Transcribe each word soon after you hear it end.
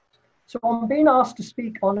So on being asked to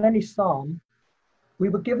speak on any psalm, we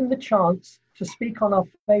were given the chance to speak on our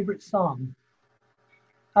favourite psalm.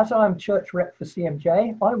 As I am church rep for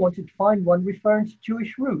CMJ, I wanted to find one referring to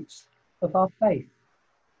Jewish roots of our faith.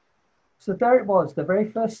 So there it was, the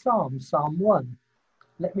very first psalm, Psalm 1.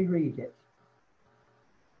 Let me read it.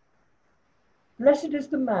 Blessed is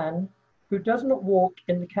the man who does not walk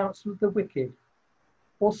in the counsel of the wicked,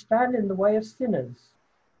 or stand in the way of sinners,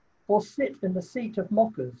 or sit in the seat of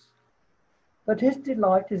mockers. But his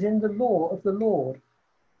delight is in the law of the Lord,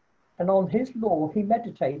 and on his law he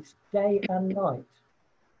meditates day and night.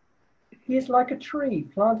 He is like a tree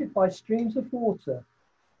planted by streams of water,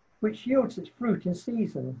 which yields its fruit in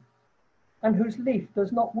season, and whose leaf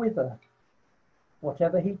does not wither.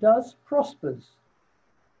 Whatever he does prospers.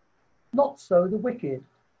 Not so the wicked.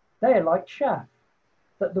 They are like chaff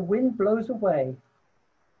that the wind blows away.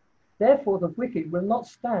 Therefore the wicked will not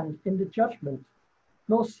stand in the judgment,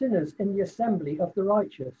 nor sinners in the assembly of the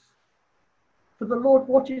righteous. For the Lord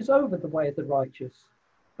watches over the way of the righteous,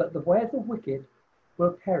 but the way of the wicked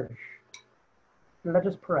will perish. Let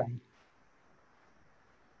us pray.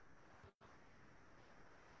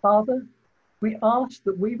 Father, we ask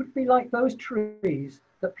that we would be like those trees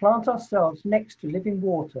that plant ourselves next to living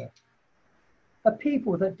water, a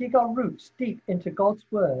people that dig our roots deep into God's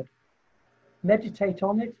word, meditate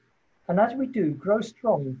on it, and as we do, grow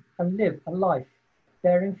strong and live a life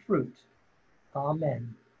bearing fruit.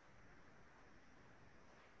 Amen.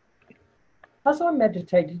 As I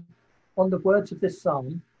meditated on the words of this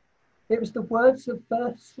psalm, it was the words of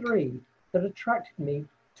verse 3 that attracted me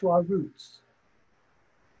to our roots.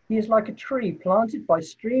 He is like a tree planted by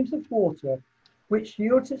streams of water, which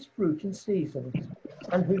yields its fruit in season,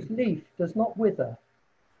 and whose leaf does not wither.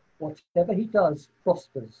 Whatever he does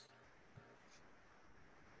prospers.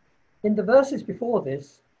 In the verses before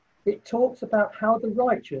this, it talks about how the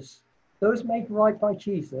righteous, those made right by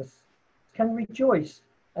Jesus, can rejoice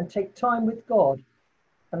and take time with God.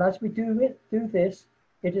 And as we do this,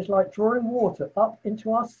 it is like drawing water up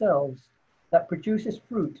into ourselves that produces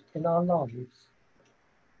fruit in our lives.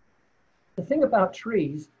 The thing about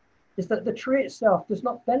trees is that the tree itself does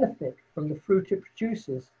not benefit from the fruit it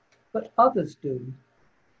produces, but others do.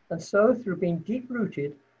 And so through being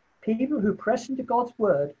deep-rooted, people who press into God's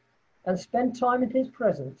word and spend time in his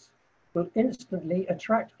presence will instantly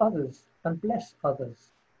attract others and bless others.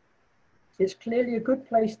 It's clearly a good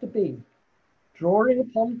place to be, drawing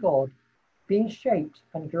upon God, being shaped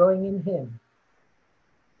and growing in him.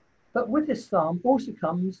 But with this psalm also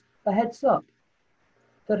comes a heads up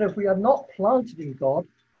that if we are not planted in God,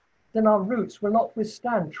 then our roots will not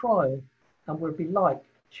withstand trial and will be like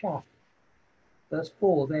chaff. Verse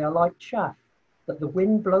 4, they are like chaff that the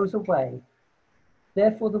wind blows away.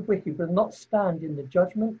 Therefore the wicked will not stand in the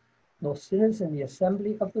judgment, nor sinners in the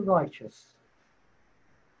assembly of the righteous.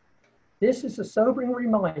 This is a sobering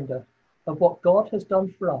reminder of what God has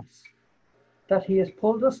done for us, that he has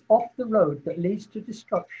pulled us off the road that leads to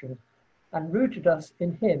destruction and rooted us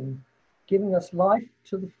in him, giving us life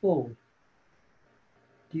to the full.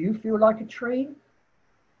 Do you feel like a tree?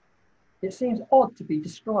 It seems odd to be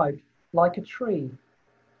described like a tree,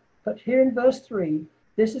 but here in verse 3,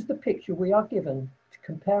 this is the picture we are given to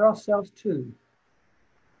compare ourselves to.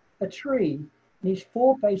 A tree needs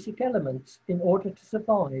 4 basic elements in order to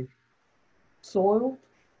survive: soil,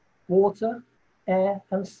 water, air,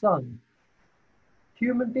 and sun.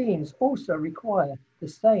 Human beings also require the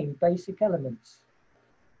same basic elements.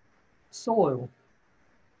 Soil.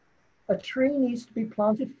 A tree needs to be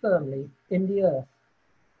planted firmly in the earth.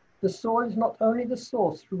 The soil is not only the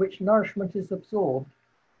source through which nourishment is absorbed,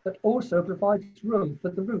 but also provides room for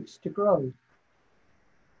the roots to grow.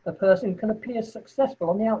 A person can appear successful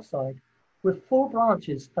on the outside with full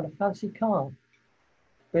branches and a fancy car.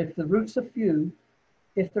 But if the roots are few,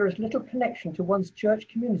 if there is little connection to one's church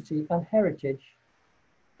community and heritage,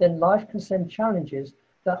 then life can send challenges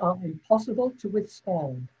that are impossible to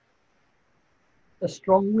withstand. A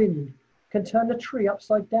strong wind can turn a tree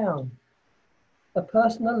upside down. A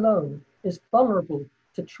person alone is vulnerable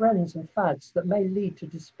to trends and fads that may lead to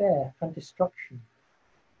despair and destruction.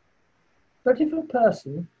 But if a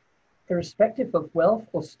person, irrespective of wealth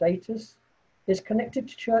or status, is connected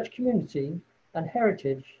to church community and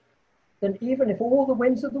heritage, then even if all the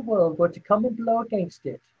winds of the world were to come and blow against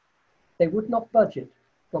it, they would not budge it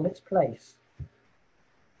from its place.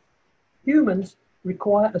 Humans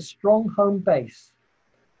require a strong home base,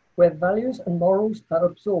 where values and morals are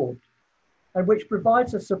absorbed, and which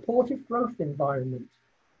provides a supportive growth environment.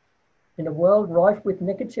 In a world rife with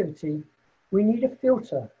negativity, we need a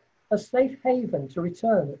filter, a safe haven to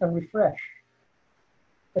return and refresh.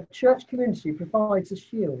 A church community provides a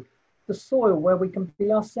shield, the soil where we can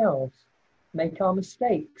be ourselves, make our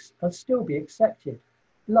mistakes and still be accepted,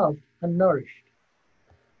 loved and nourished.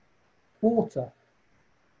 Water.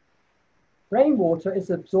 Rainwater is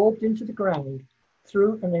absorbed into the ground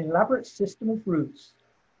through an elaborate system of roots,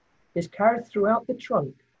 is carried throughout the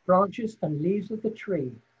trunk, branches and leaves of the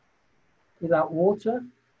tree. Without water,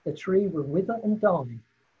 the tree will wither and die.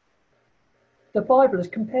 The Bible is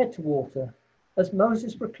compared to water, as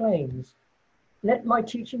Moses proclaims, "Let my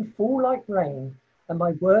teaching fall like rain, and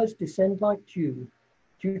my words descend like dew."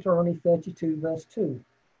 Deuteronomy 32, verse 2.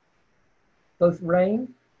 Both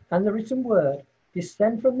rain and the written word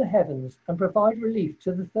descend from the heavens and provide relief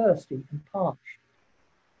to the thirsty and parched.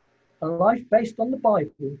 A life based on the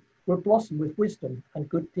Bible will blossom with wisdom and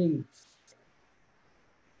good deeds.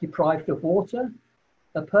 Deprived of water,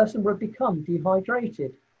 a person will become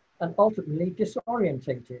dehydrated and ultimately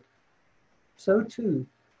disorientated. So too,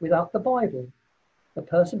 without the Bible, a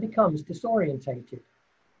person becomes disorientated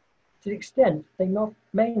to the extent they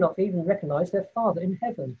may not even recognize their Father in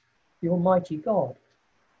heaven, the Almighty God.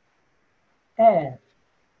 Air.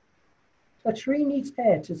 A tree needs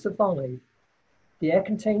air to survive. The air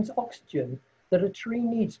contains oxygen that a tree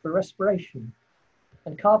needs for respiration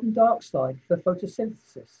and carbon dioxide for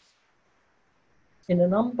photosynthesis. In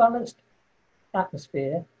an unbalanced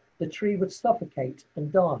atmosphere, the tree would suffocate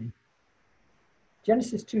and die.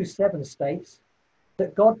 Genesis 2:7 states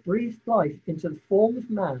that God breathed life into the form of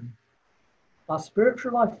man. Our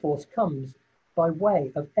spiritual life force comes by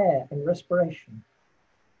way of air and respiration.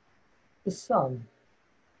 The sun.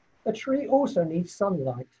 A tree also needs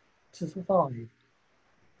sunlight to survive.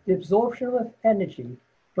 The absorption of energy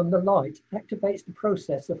from the light activates the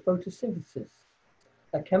process of photosynthesis,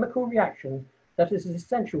 a chemical reaction that is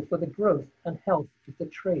essential for the growth and health of the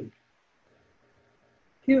tree.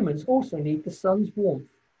 Humans also need the sun's warmth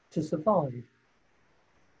to survive.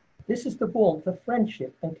 This is the warmth of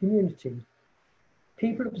friendship and community.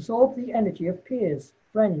 People absorb the energy of peers,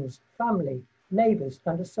 friends, family, neighbors,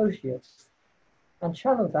 and associates, and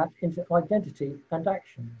channel that into identity and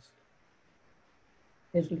actions.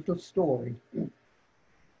 Here's a little story.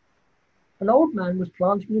 An old man was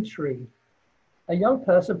planting a tree. A young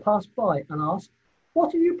person passed by and asked,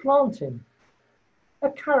 "What are you planting?" "A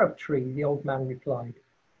carob tree," the old man replied.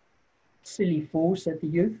 "Silly fool," said the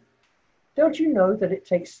youth. "Don't you know that it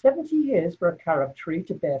takes 70 years for a carob tree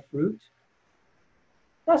to bear fruit?"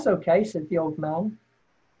 "That's okay," said the old man.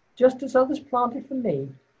 "Just as others planted for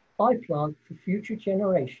me, I plant for future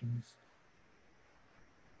generations."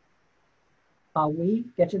 Are we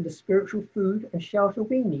getting the spiritual food and shelter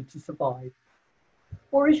we need to survive?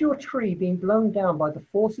 Or is your tree being blown down by the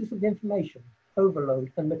forces of information,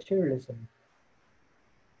 overload, and materialism?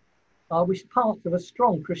 Are we part of a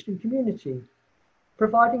strong Christian community,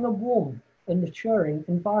 providing a warm and maturing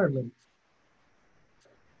environment?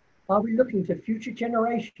 Are we looking to future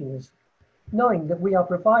generations, knowing that we are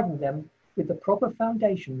providing them with the proper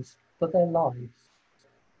foundations for their lives?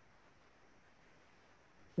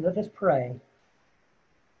 Let us pray.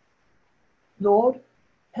 Lord,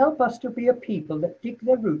 help us to be a people that dig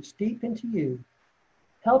their roots deep into you.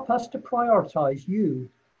 Help us to prioritize you,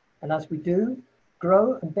 and as we do,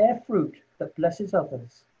 grow and bear fruit that blesses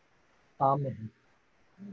others. Amen.